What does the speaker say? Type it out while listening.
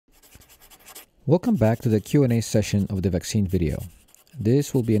Welcome back to the Q&A session of the vaccine video.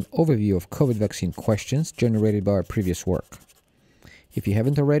 This will be an overview of COVID vaccine questions generated by our previous work. If you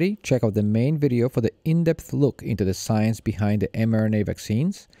haven't already, check out the main video for the in-depth look into the science behind the mRNA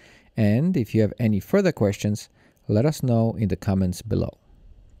vaccines, and if you have any further questions, let us know in the comments below.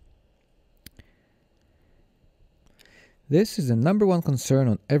 This is the number one concern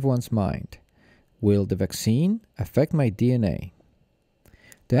on everyone's mind. Will the vaccine affect my DNA?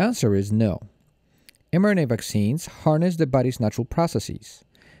 The answer is no. mRNA vaccines harness the body's natural processes.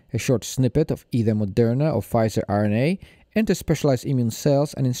 A short snippet of either Moderna or Pfizer RNA enters specialized immune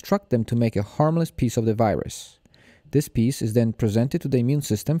cells and instruct them to make a harmless piece of the virus. This piece is then presented to the immune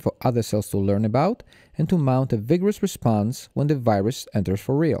system for other cells to learn about and to mount a vigorous response when the virus enters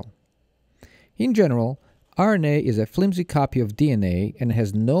for real. In general, RNA is a flimsy copy of DNA and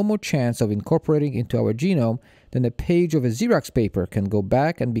has no more chance of incorporating into our genome than a page of a Xerox paper can go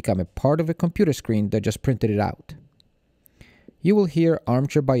back and become a part of a computer screen that just printed it out. You will hear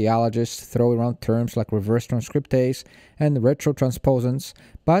armchair biologists throw around terms like reverse transcriptase and retrotransposons,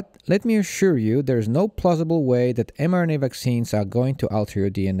 but let me assure you there is no plausible way that mRNA vaccines are going to alter your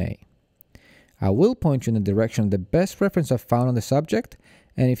DNA. I will point you in the direction of the best reference I've found on the subject,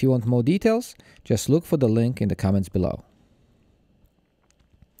 and if you want more details, just look for the link in the comments below.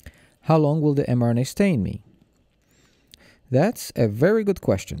 How long will the mRNA stay in me? That's a very good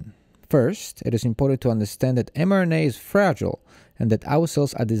question. First, it is important to understand that mRNA is fragile and that our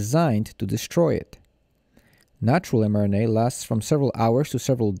cells are designed to destroy it. Natural mRNA lasts from several hours to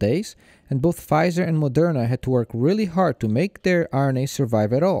several days, and both Pfizer and Moderna had to work really hard to make their RNA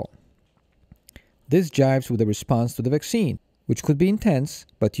survive at all. This jives with the response to the vaccine, which could be intense,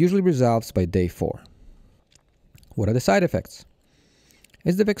 but usually resolves by day 4. What are the side effects?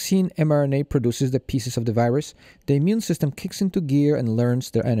 As the vaccine mRNA produces the pieces of the virus, the immune system kicks into gear and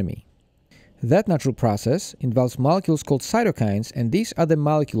learns their enemy. That natural process involves molecules called cytokines, and these are the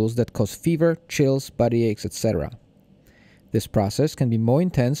molecules that cause fever, chills, body aches, etc. This process can be more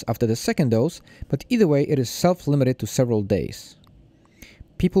intense after the second dose, but either way it is self-limited to several days.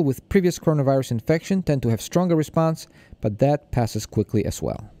 People with previous coronavirus infection tend to have stronger response, but that passes quickly as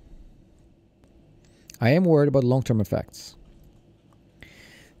well. I am worried about long-term effects.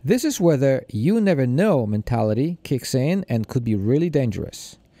 This is where the you never know mentality kicks in and could be really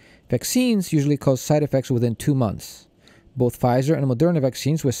dangerous. Vaccines usually cause side effects within 2 months. Both Pfizer and Moderna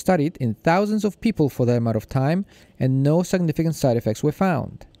vaccines were studied in thousands of people for that amount of time, and no significant side effects were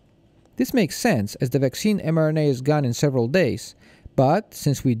found. This makes sense as the vaccine mRNA is gone in several days, but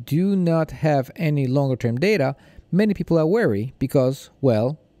since we do not have any longer-term data, many people are wary because,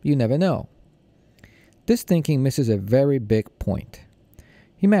 well, you never know. This thinking misses a very big point.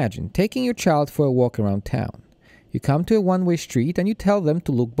 Imagine taking your child for a walk around town. You come to a one-way street and you tell them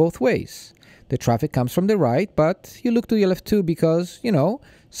to look both ways. The traffic comes from the right, but you look to your left too because,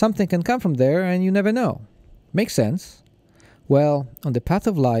 something can come from there and you never know. Makes sense? Well, on the path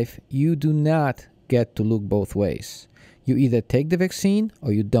of life, you do not get to look both ways. You either take the vaccine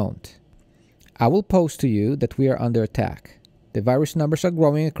or you don't. I will pose to you that we are under attack. The virus numbers are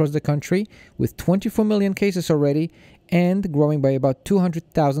growing across the country with 24 million cases already and growing by about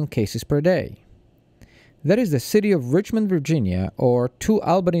 200,000 cases per day. That is the city of Richmond, Virginia, or 2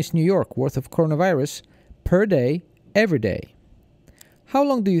 Albany's, New York worth of coronavirus per day, every day. How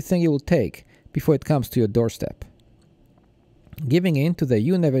long do you think it will take before it comes to your doorstep? Giving in to the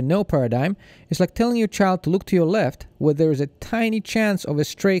you never know paradigm is like telling your child to look to your left where there is a tiny chance of a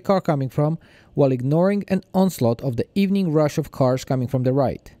stray car coming from while ignoring an onslaught of the evening rush of cars coming from the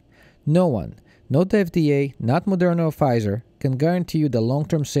right. No one, not the FDA, not Moderna or Pfizer, can guarantee you the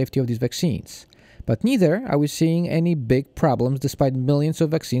long-term safety of these vaccines. But neither are we seeing any big problems despite millions of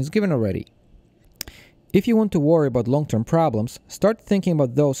vaccines given already. If you want to worry about long-term problems, start thinking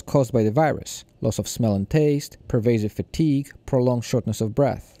about those caused by the virus: loss of smell and taste, pervasive fatigue, prolonged shortness of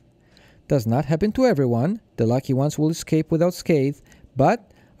breath. Does not happen to everyone. The lucky ones will escape without scathe,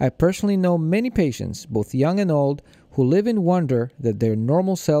 but I personally know many patients, both young and old, who live in wonder that their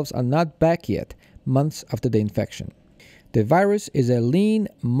normal selves are not back yet, months after the infection. The virus is a lean,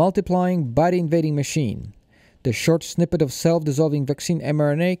 multiplying, body-invading machine. The short snippet of self-dissolving vaccine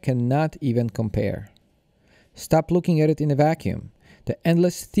mRNA cannot even compare. Stop looking at it in a vacuum. The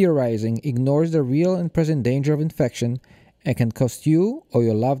endless theorizing ignores the real and present danger of infection and can cost you or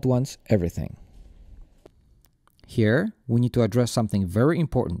your loved ones everything. Here, we need to address something very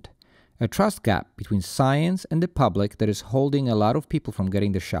important: a trust gap between science and the public that is holding a lot of people from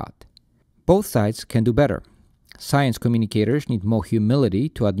getting the shot. Both sides can do better. Science communicators need more humility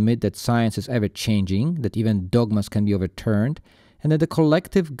to admit that science is ever-changing, that even dogmas can be overturned, and that the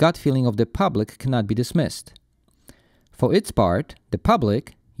collective gut feeling of the public cannot be dismissed. For its part, the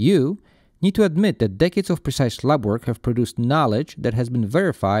public, you, need to admit that decades of precise lab work have produced knowledge that has been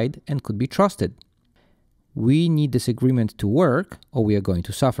verified and could be trusted. We need this agreement to work, or we are going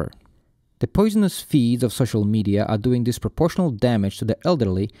to suffer. The poisonous feeds of social media are doing disproportional damage to the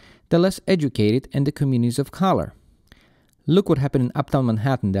elderly, the less educated, and the communities of color. Look what happened in Uptown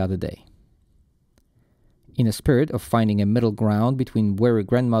Manhattan the other day. In a spirit of finding a middle ground between weary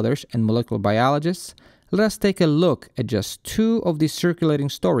grandmothers and molecular biologists, let us take a look at just two of these circulating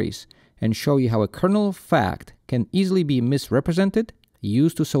stories and show you how a kernel of fact can easily be misrepresented,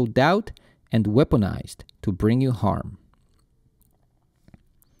 used to sow doubt, and weaponized to bring you harm.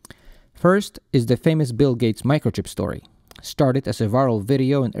 First is the famous Bill Gates microchip story. Started as a viral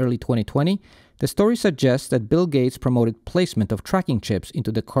video in early 2020, the story suggests that Bill Gates promoted placement of tracking chips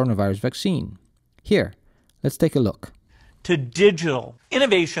into the coronavirus vaccine. Here, let's take a look. To digital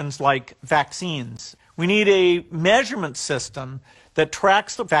innovations like vaccines. We need a measurement system that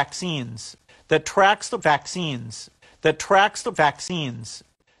tracks the vaccines, that tracks the vaccines, that tracks the vaccines,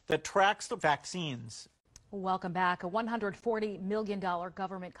 that tracks the vaccines. Welcome back. A $140 million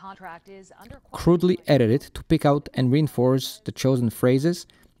government contract is under... Crudely edited to pick out and reinforce the chosen phrases,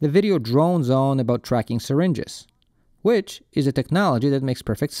 the video drones on about tracking syringes, which is a technology that makes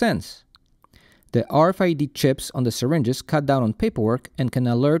perfect sense. The RFID chips on the syringes cut down on paperwork and can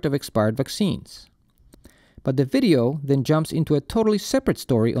alert of expired vaccines. But the video then jumps into a totally separate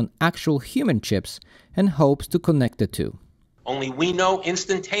story on actual human chips and hopes to connect the two. Only we know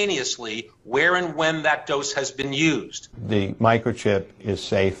instantaneously where and when that dose has been used. The microchip is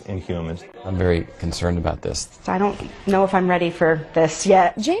safe in humans. I'm very concerned about this. I don't know if I'm ready for this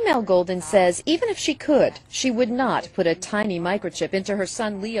yet. Jamel Golden says even if she could, she would not put a tiny microchip into her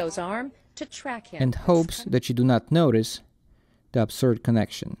son Leo's arm to track him. And hopes that you do not notice the absurd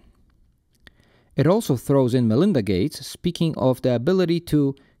connection. It also throws in Melinda Gates speaking of the ability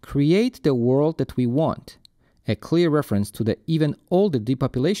to create the world that we want, a clear reference to the even older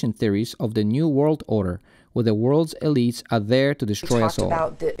depopulation theories of the New World Order, where the world's elites are there to destroy us all. We talked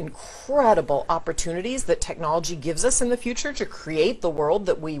about the incredible opportunities that technology gives us in the future to create the world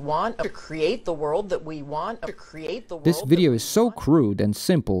that we want, to create the world that we want, to create the world. This video is so crude and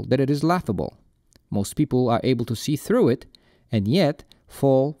simple that it is laughable. Most people are able to see through it, and yet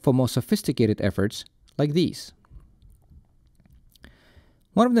fall for more sophisticated efforts like these.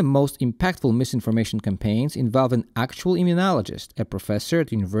 One of the most impactful misinformation campaigns involved an actual immunologist, a professor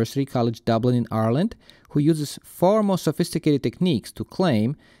at University College Dublin in Ireland, who uses far more sophisticated techniques to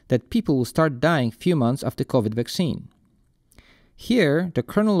claim that people will start dying few months after COVID vaccine. Here, the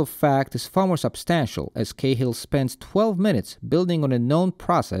kernel of fact is far more substantial, as Cahill spends 12 minutes building on a known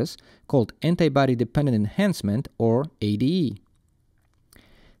process called antibody-dependent enhancement, or ADE.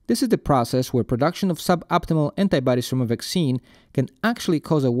 This is the process where production of suboptimal antibodies from a vaccine can actually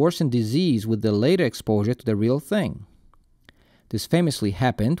cause a worsened disease with the later exposure to the real thing. This famously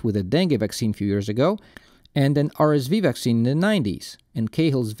happened with a dengue vaccine a few years ago and an RSV vaccine in the 90s, and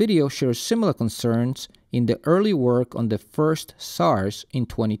Cahill's video shares similar concerns in the early work on the first SARS in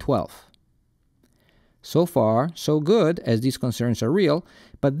 2012. So far, so good, as these concerns are real,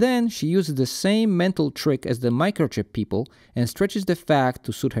 but then she uses the same mental trick as the microchip people and stretches the fact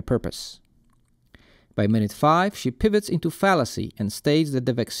to suit her purpose. By minute 5, she pivots into fallacy and states that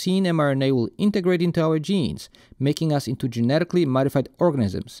the vaccine mRNA will integrate into our genes, making us into genetically modified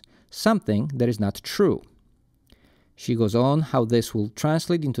organisms, something that is not true. She goes on how this will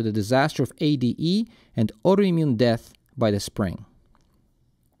translate into the disaster of ADE and autoimmune death by the spring.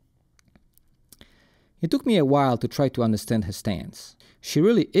 It took me a while to try to understand her stance. She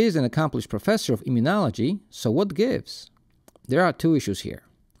really is an accomplished professor of immunology, so what gives? There are two issues here.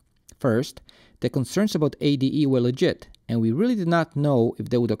 First, the concerns about ADE were legit, and we really did not know if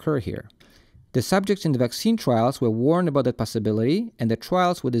they would occur here. The subjects in the vaccine trials were warned about that possibility, and the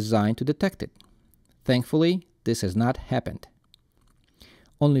trials were designed to detect it. Thankfully, this has not happened.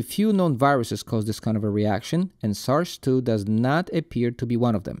 Only few known viruses cause this kind of a reaction, and SARS-2 does not appear to be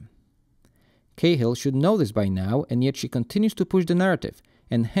one of them. Cahill should know this by now, and yet she continues to push the narrative,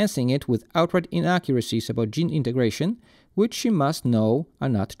 enhancing it with outright inaccuracies about gene integration, which she must know are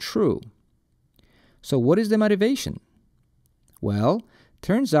not true. So what is the motivation? Well,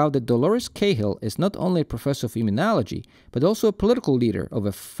 turns out that Dolores Cahill is not only a professor of immunology, but also a political leader of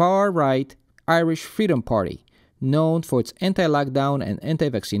a far-right Irish Freedom Party, known for its anti-lockdown and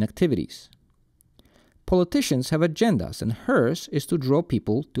anti-vaccine activities. Politicians have agendas, and hers is to draw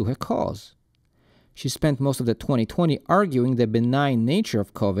people to her cause. She spent most of the 2020 arguing the benign nature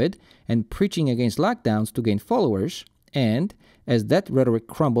of COVID and preaching against lockdowns to gain followers, And, as that rhetoric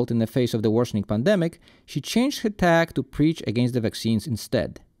crumbled in the face of the worsening pandemic, she changed her tack to preach against the vaccines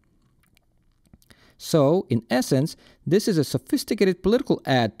instead. So, in essence, this is a sophisticated political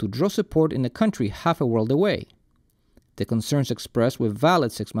ad to draw support in a country half a world away. The concerns expressed were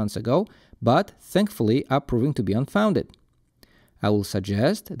valid 6 months ago, but thankfully are proving to be unfounded. I will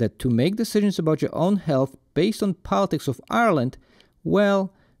suggest that to make decisions about your own health based on politics of Ireland,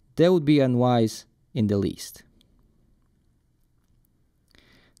 well, that would be unwise in the least.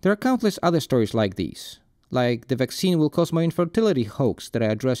 There are countless other stories like these, like the vaccine will cause my infertility hoax that I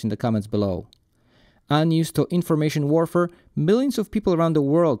address in the comments below. Unused to information warfare, millions of people around the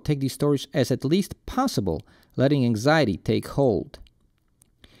world take these stories as at least possible, letting anxiety take hold.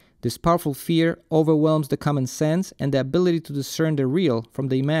 This powerful fear overwhelms the common sense and the ability to discern the real from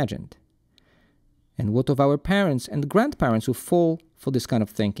the imagined. And what of our parents and grandparents who fall for this kind of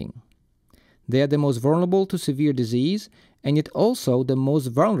thinking? They are the most vulnerable to severe disease, and yet also the most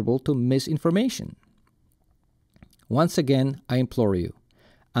vulnerable to misinformation. Once again, I implore you,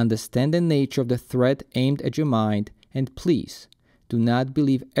 understand the nature of the threat aimed at your mind, and please, do not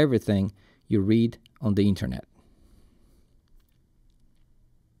believe everything you read on the internet.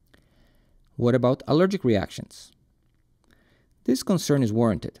 What about allergic reactions? This concern is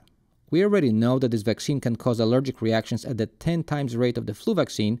warranted. We already know that this vaccine can cause allergic reactions at the 10 times rate of the flu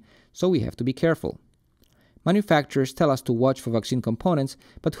vaccine, so we have to be careful. Manufacturers tell us to watch for vaccine components,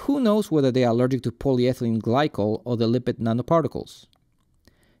 but who knows whether they are allergic to polyethylene glycol or the lipid nanoparticles?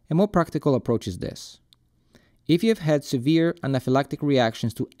 A more practical approach is this. If you have had severe anaphylactic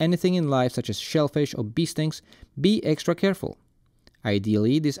reactions to anything in life such as shellfish or bee stings, be extra careful.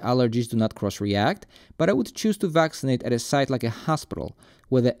 Ideally, these allergies do not cross-react, but I would choose to vaccinate at a site like a hospital,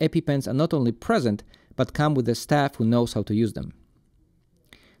 where the EpiPens are not only present, but come with a staff who knows how to use them.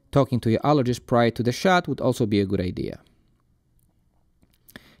 Talking to your allergist prior to the shot would also be a good idea.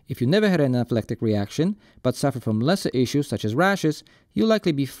 If you never had an anaphylactic reaction, but suffer from lesser issues such as rashes, you'll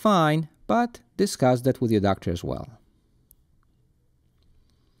likely be fine, but discuss that with your doctor as well.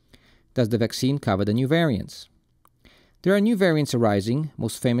 Does the vaccine cover the new variants? There are new variants arising,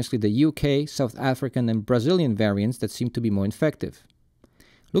 most famously the UK, South African, and Brazilian variants that seem to be more infective.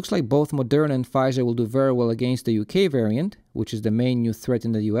 Looks like both Moderna and Pfizer will do very well against the UK variant, which is the main new threat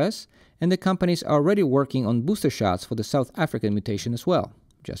in the US, and the companies are already working on booster shots for the South African mutation as well,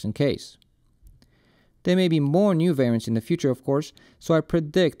 just in case. There may be more new variants in the future, of course, so I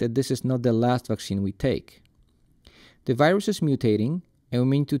predict that this is not the last vaccine we take. The virus is mutating, and we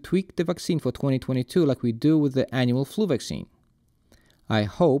mean to tweak the vaccine for 2022 like we do with the annual flu vaccine. I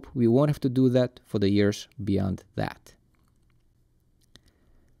hope we won't have to do that for the years beyond that.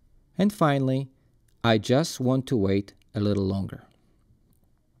 And finally, I just want to wait a little longer.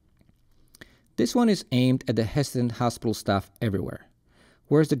 This one is aimed at the hesitant hospital staff everywhere.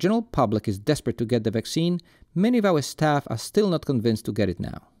 Whereas the general public is desperate to get the vaccine, many of our staff are still not convinced to get it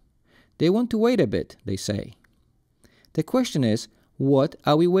now. They want to wait a bit, they say. The question is, what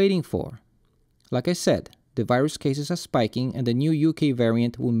are we waiting for? Like I said, the virus cases are spiking and the new UK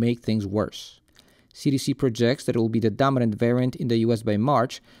variant will make things worse. CDC projects that it will be the dominant variant in the US by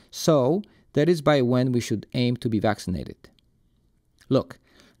March, so that is by when we should aim to be vaccinated. Look,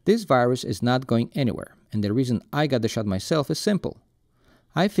 this virus is not going anywhere, and the reason I got the shot myself is simple.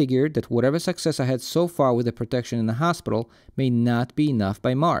 I figured that whatever success I had so far with the protection in the hospital may not be enough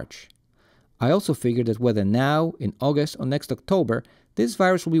by March. I also figured that whether now, in August, or next October, this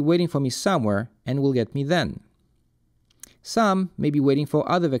virus will be waiting for me somewhere and will get me then. Some may be waiting for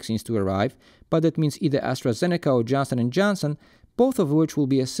other vaccines to arrive, but that means either AstraZeneca or Johnson & Johnson, both of which will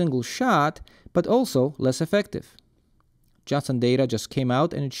be a single shot, but also less effective. Johnson data just came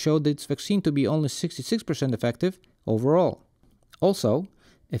out and it showed its vaccine to be only 66% effective overall. Also,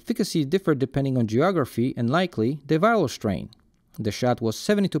 efficacy differed depending on geography and likely the viral strain. The shot was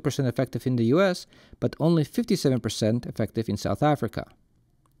 72% effective in the US, but only 57% effective in South Africa.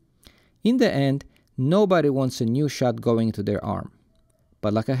 In the end, nobody wants a new shot going into their arm.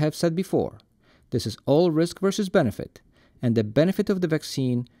 But like I have said before, this is all risk versus benefit, and the benefit of the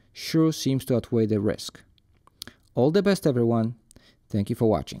vaccine sure seems to outweigh the risk. All the best, everyone. Thank you for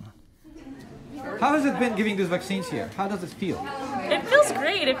watching. How has it been giving these vaccines here? How does it feel? It feels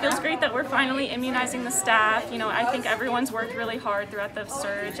great. It feels great that we're finally immunizing the staff. You know, I think everyone's worked really hard throughout the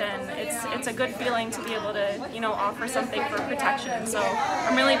surge, and it's a good feeling to be able to, you know, offer something for protection. So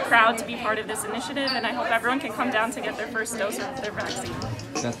I'm really proud to be part of this initiative, and I hope everyone can come down to get their first dose of their vaccine.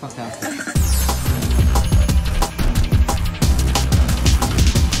 That's fantastic.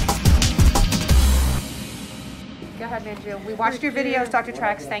 Go ahead, Minju. We watched your videos, Dr.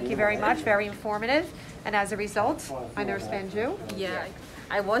 Trax. Thank you very much. Very informative. And as a result, I understand you. Yeah,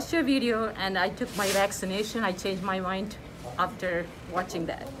 I watched your video and I took my vaccination. I changed my mind after watching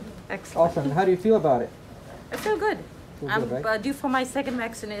that. Excellent. Awesome. How do you feel about it? I feel good. I'm right? due for my second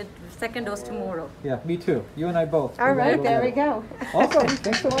dose tomorrow. Yeah, me too. You and I both. All right, there we go. Awesome.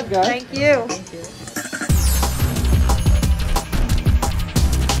 Thanks so much, guys. Thank you. Thank you.